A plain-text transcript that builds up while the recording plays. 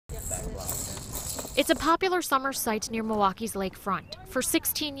It's a popular summer site near Milwaukee's lakefront. For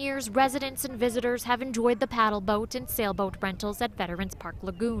 16 years, residents and visitors have enjoyed the paddle boat and sailboat rentals at Veterans Park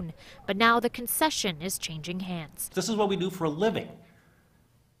Lagoon. But now the concession is changing hands. This is what we do for a living.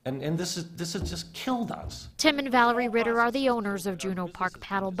 And this has just killed us. Tim and Valerie Ritter are the owners of Juneau Park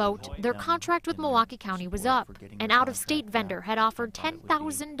Paddle Boat. Their contract with Milwaukee County was up. An out-of-state vendor had offered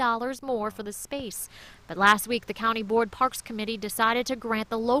 $10,000 more for the space. But last week, the County Board Parks Committee decided to grant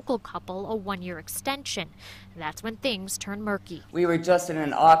the local couple a one-year extension. That's when things turned murky. We were just in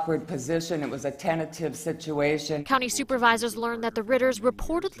an awkward position. It was a tentative situation. County supervisors learned that the Ritters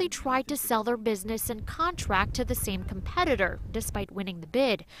reportedly tried to sell their business and contract to the same competitor, despite winning the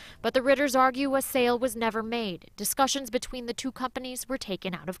bid. But the Ritters argue a sale was never made. Discussions between the two companies were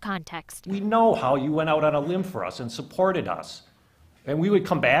taken out of context. We know how you went out on a limb for us and supported us. And we would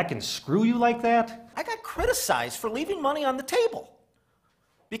come back and screw you like that? I got criticized for leaving money on the table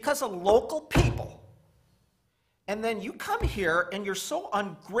because of local people. And then you come here and you're so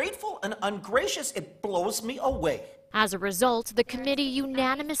ungrateful and ungracious, it blows me away. As a result, the committee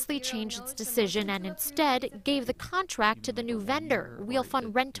unanimously changed its decision and instead gave the contract to the new vendor, Wheel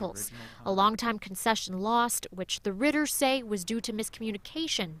Fun Rentals, a longtime concession lost, which the Ritters say was due to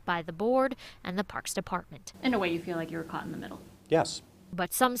miscommunication by the board and the Parks Department. In a way, you feel like you were caught in the middle. Yes.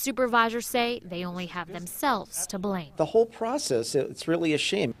 But some supervisors say they only have themselves to blame. The whole process, it's really a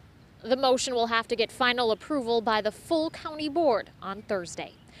shame. The motion will have to get final approval by the full county board on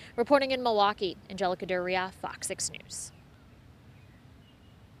Thursday. Reporting in Milwaukee, Angelica Duria, Fox 6 News.